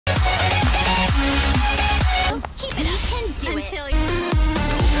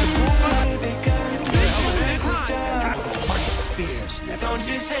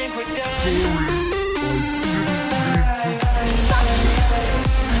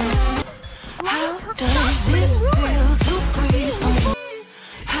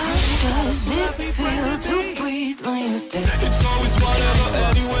It's always whatever,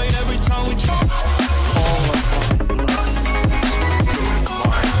 anyway, every time we talk.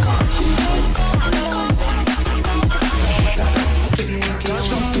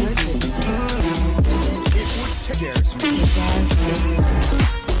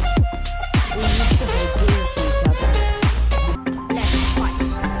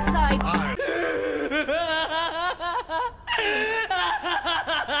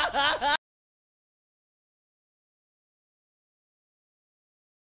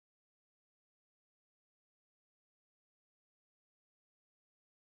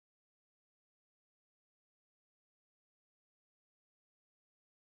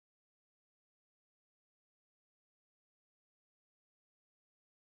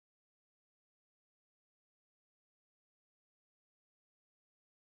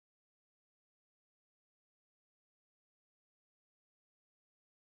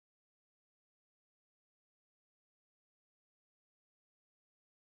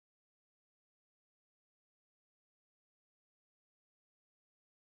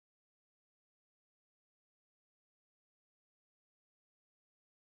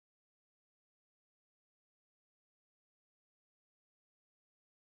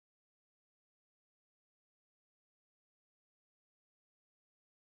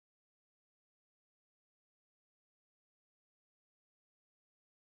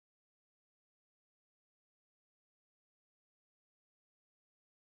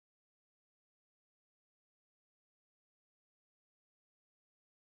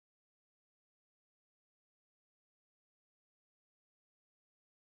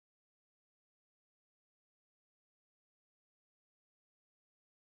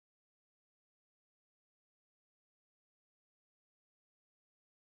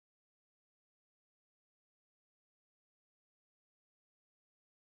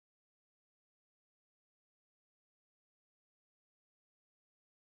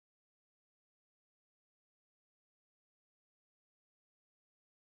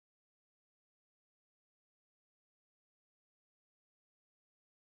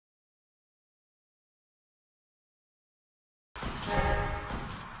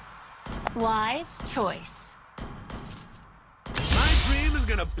 Wise choice. My dream is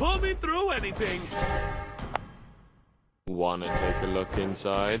gonna pull me through anything. Wanna take a look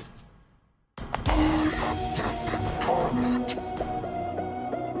inside?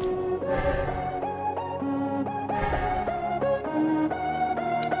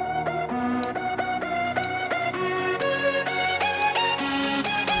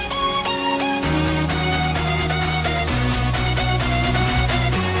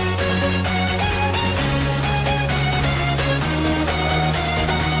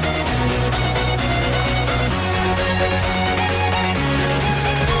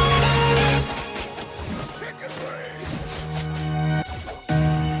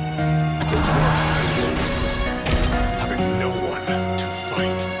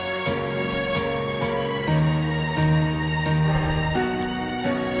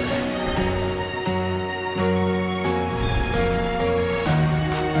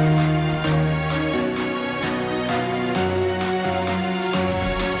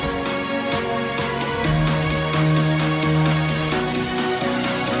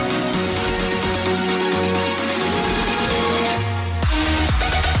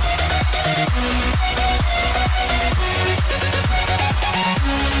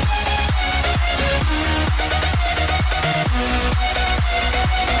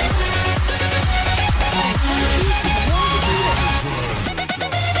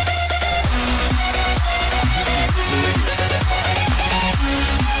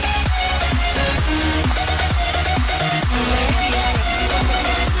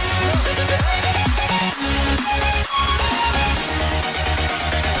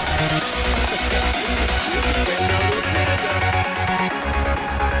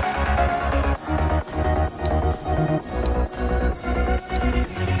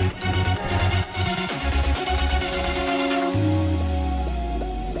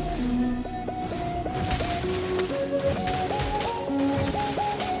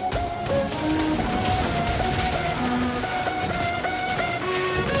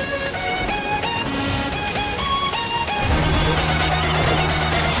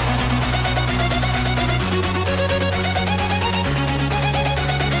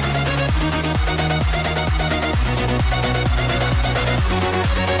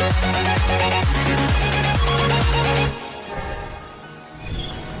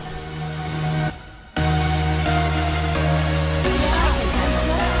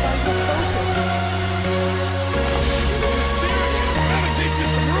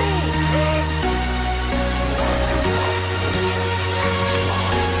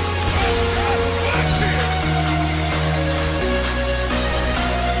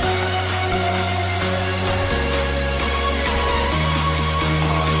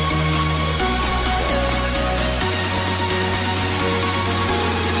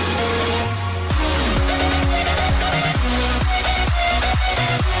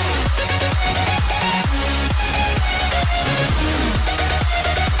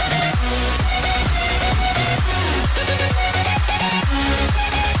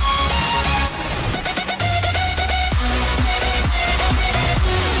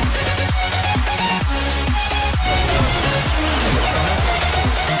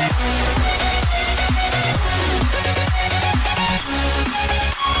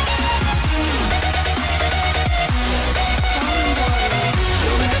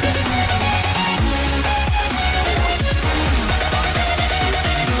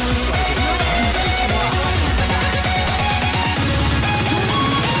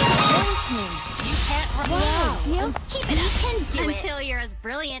 as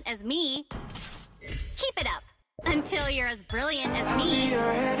brilliant as me. Keep it up until you're as brilliant as me.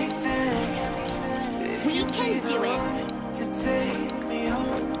 We can do it. To take me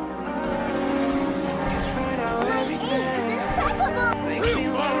home. 'Cause right now everything makes me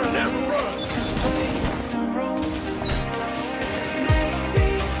wanna leave this place and roam. Make me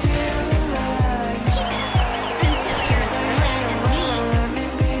feel alive. Keep it up until you're as brilliant as me. Let me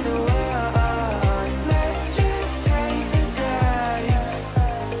be the one. Let's just take the dive.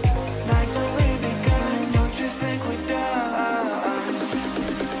 Night's only begun. Don't you think we're done?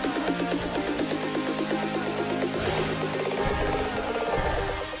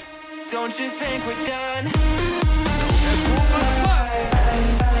 Don't you think we're done?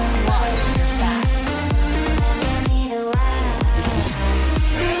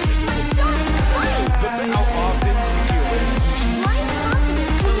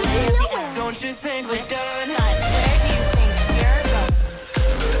 Don't you think we're done? Where do you think you're going?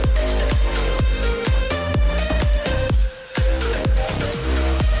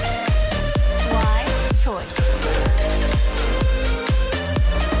 Wise choice.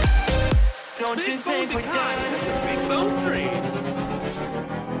 Don't you think we're done? Big Bone Tree.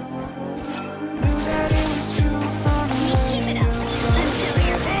 Knew that it was true from the Keep it up until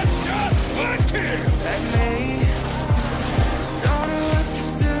you're One shot, one kill. at me. Don't know what to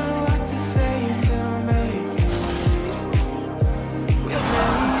do, what to say to make it with me.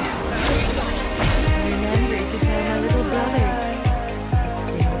 Remember to tell my little brother.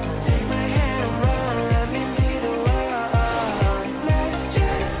 Take my hand and run, let me be the one. Let's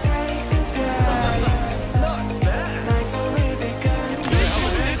just take the dive. Night's only begun.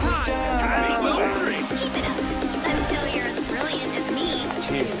 Big Bone Tree. keep it up until you're as brilliant as me.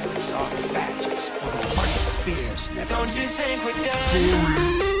 Tears are badges, my spears never Don't you think we're done? a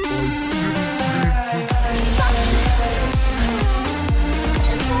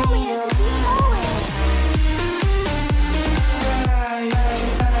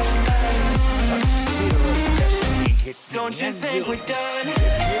spear of destiny hit me. Don't you and think will we're done?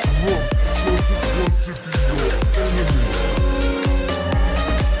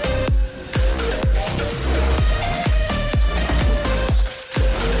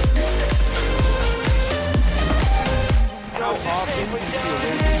 How often do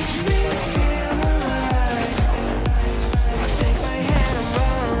you Take my hand and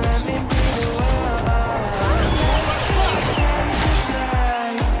run, let me be the one.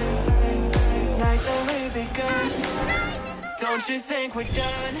 Night's only begun. Don't you think we're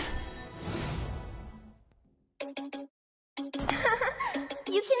done?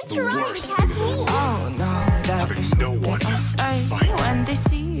 You can try to catch me. Oh no, that is no one to say when they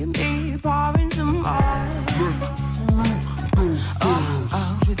see me pouring some more. Oh,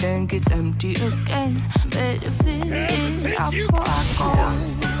 think it's empty again. Better fill it up before I go.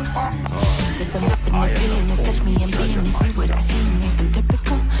 Cause I'm living the feeling that catch me and being it. See what I see, making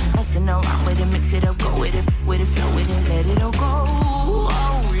typical. Messing around with it, mix it up, go with it, flow with it, let it all go.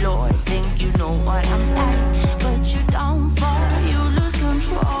 Oh Lord, think you know what I'm like, but you don't fall, you lose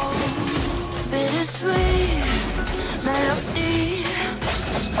control. Bittersweet melody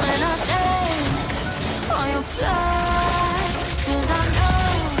when I dance on your fly. Cause I know,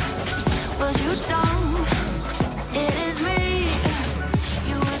 but you don't. It is me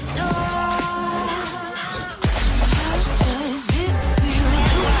you adore. How does it feel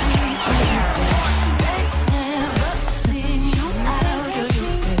to be like this? They never seen you out of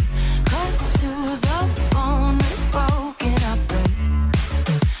your bed. Cut to the bone, it's broken up.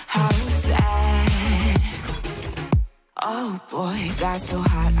 How sad. Oh boy, got so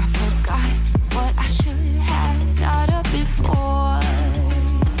hot I forgot what I should have thought of before.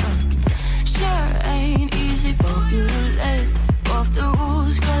 Sure ain't easy for you to let off the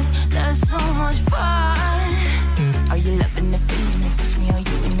rules, cause that's so much fun. Are you loving the feeling that touch me? Are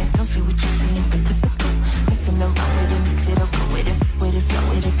you in it? Don't see what you're seeing, but typical. Messing around with it, mix it up, go with it, flow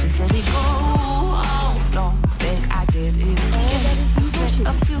with it, please let it go. Oh no, think I did it again. Said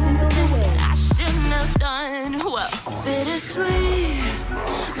a few things that I shouldn't have done. Well, bittersweet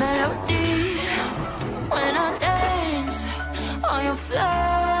melody when I dance on your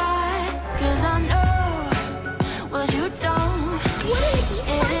fly. Cause I know, but you don't.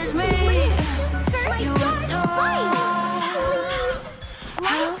 It is me you adore.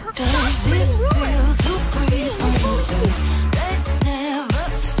 How does it feel?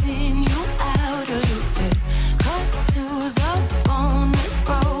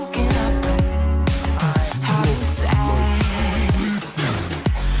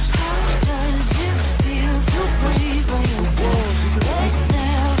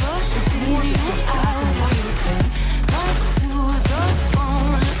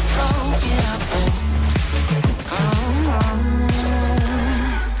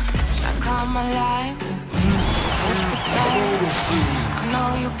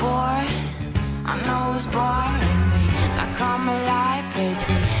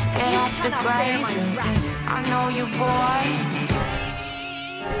 the grave. I know you, boy.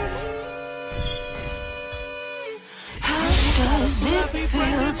 How does it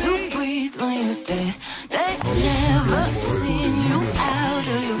feel to breathe when you're dead? They never seen you out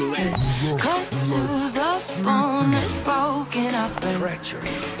of your bed. Cut to the bone, it's broken up.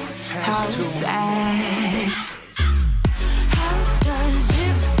 Treachery How has too sad. How does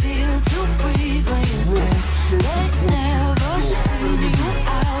it feel to breathe when you're dead? They never seen you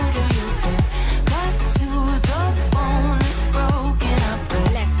out of your bed. Cut to the bone, it's broken up.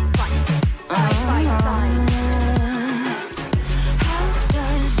 Let's fight. Side by side. How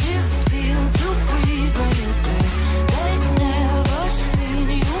does it feel to breathe when you're dead? They never seen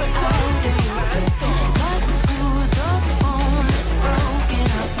you out of your bed. Cut to the bone, it's broken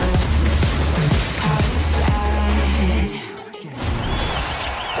up. How sad.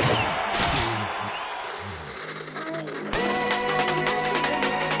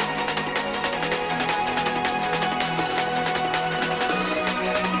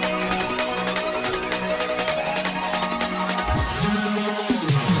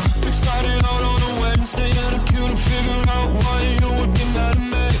 We started out on a Wednesday and I couldn't figure out why you would be mad at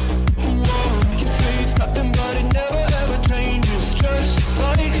me. Whoa, you say it's nothing but it never ever changes, just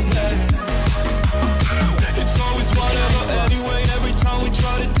like that. It's always whatever anyway, every time we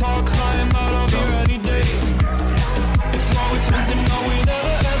try to talk, I am out of here any day. It's always something that we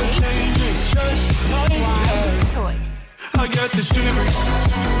never ever changes, just like that. Choice. I get the shivers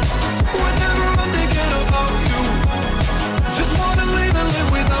whenever I'm thinking about you. Just wanna leave and live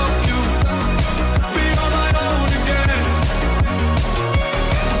without you. Be on my own again.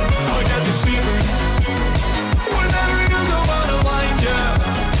 I get the shivers whenever you go out of line, yeah.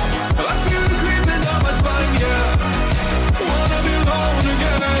 I feel it creeping down my spine, yeah. Wanna be alone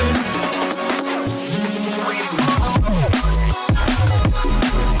again.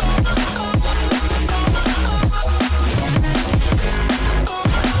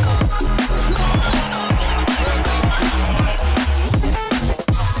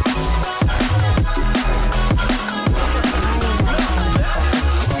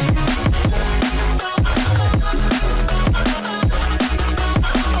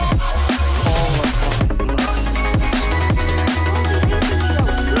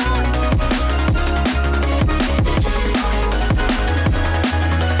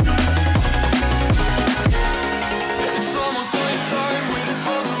 It's almost night time, waiting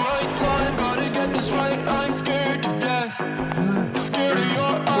for the right time. Gotta get this right, I'm scared to death. Scared of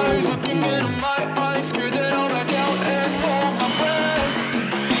your eyes, looking into my eyes. Scared that I'll back out and hold my breath.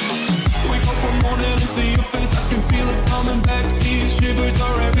 Wake up one morning and see your face, I can feel it coming back. These shivers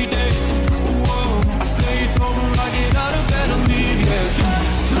are every day. Whoa, I say it's over, I get out of bed and leave, yeah.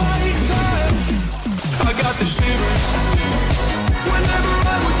 Just like that, I got the shivers whenever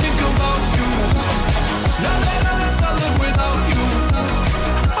I would think about you. Now that I left, I live without you.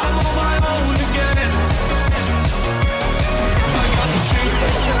 I'm on my own again. I got the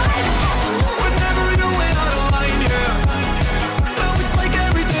shivers whenever you went out of line, yeah. Now it's like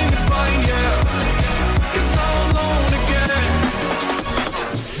everything is fine, yeah. 'Cause now I'm alone again.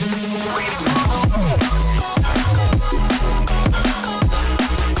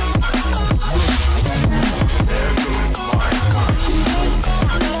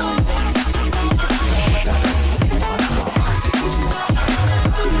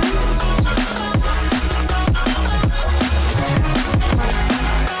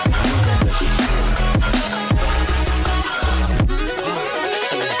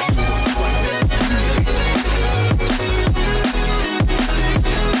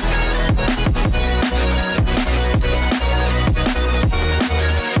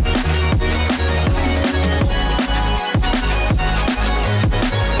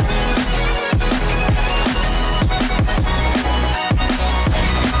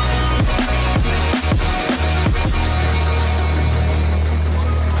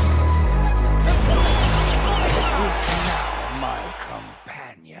 my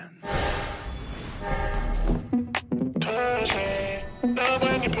companion. Touch me, love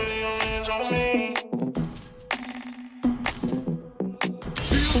when you put your hands on me.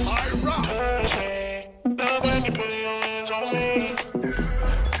 Feel my wrath. Touch me, love when you put your hands on me.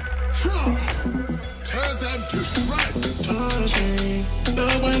 Tear them to shreds. Touch me,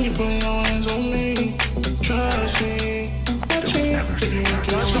 love when you put your hands on me. Trust me, touch me, if you want to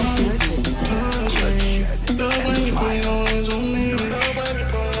touch me. Touch me, love when you put your hands on me. Love when you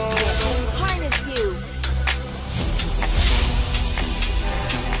put your hands on me. Harness you.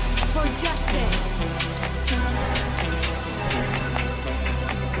 For justice.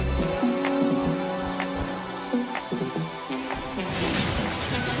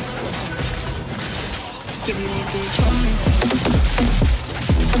 Give me one good time.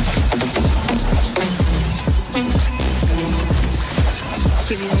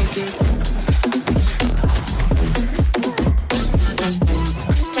 Give me one good.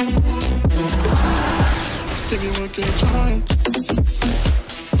 Give me one good time.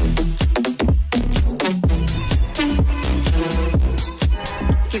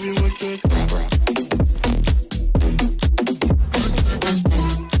 Give me one good.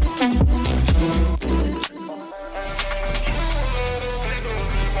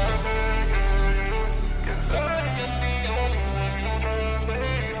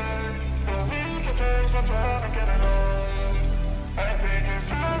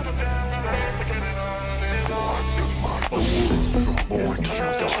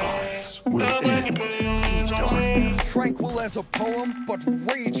 Tranquil as a poem, but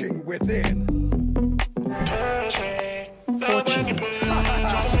raging within. Fortune.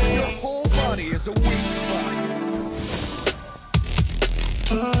 Your whole body is a weak spot.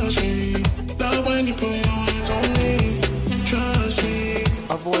 Touch me. Love when you put your hands on me. Trust me.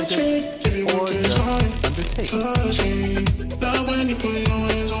 Avoid it Give you or one good just time. undertake. Touch me. Love when you put your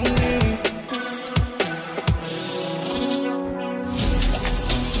hands on me.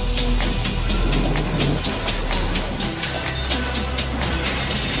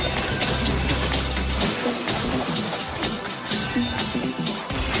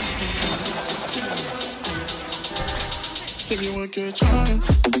 Give you a good time.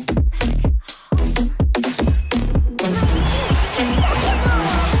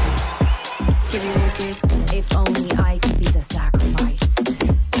 Give you a good. If only I could be the sacrifice.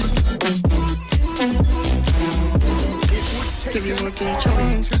 Give you a good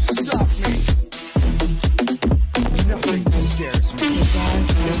time. To stop me. Nothing scares me.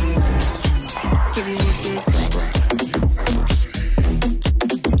 Give you a good.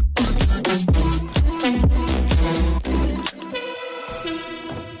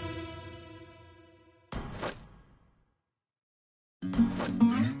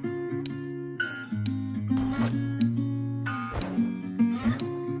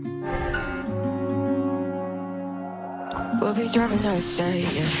 We'll be driving down the state,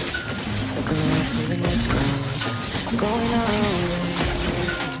 yeah. Looking around for the next crowd. Going our own way.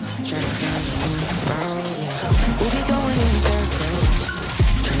 Trying to find a new round, yeah. We'll be going in circles.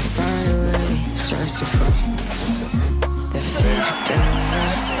 Trying to find a way. Searching for the future.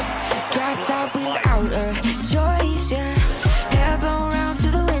 Drop top without a choice, yeah. Hair blown round to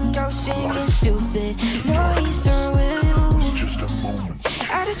the window, singing stupid noise with you.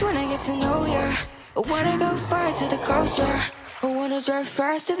 I just wanna get to know ya. I wanna go far to the coast, yeah. I wanna drive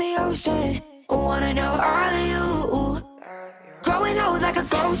fast to the ocean. I wanna know all of you. Growing old like a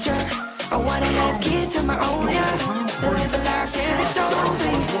ghost, yeah. I wanna have kids of my own, yeah. Live a life till it's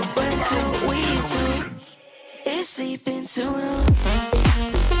over. But until we two, it's sleeping soon.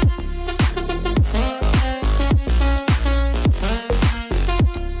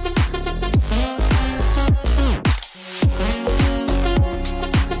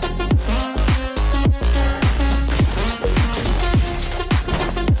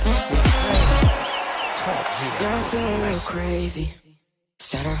 I'm feeling real crazy.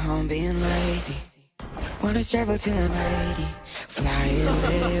 Sat at home being lazy. Wanna travel to the mighty, fly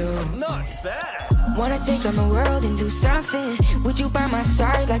with you. Not bad. Wanna take on the world and do something. Would you by my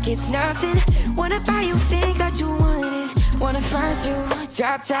side like it's nothing? Wanna buy you things that you wanted. Wanna find you,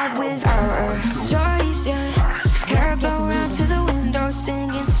 drop top without a choice, yeah. Hair blow round to the window,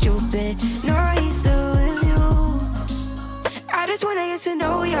 singing stupid noise with you. I just wanna get to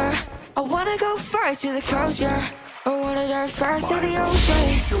know ya. I wanna go far to the coast, yeah. I wanna dive fast to the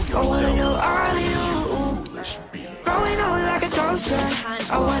ocean. I wanna know all of you. Growing old like a ghost, yeah.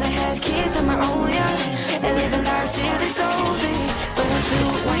 I wanna have kids of my own, yeah. And live a life till it's over. But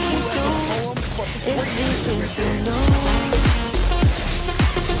until we do, it's sleeping to know.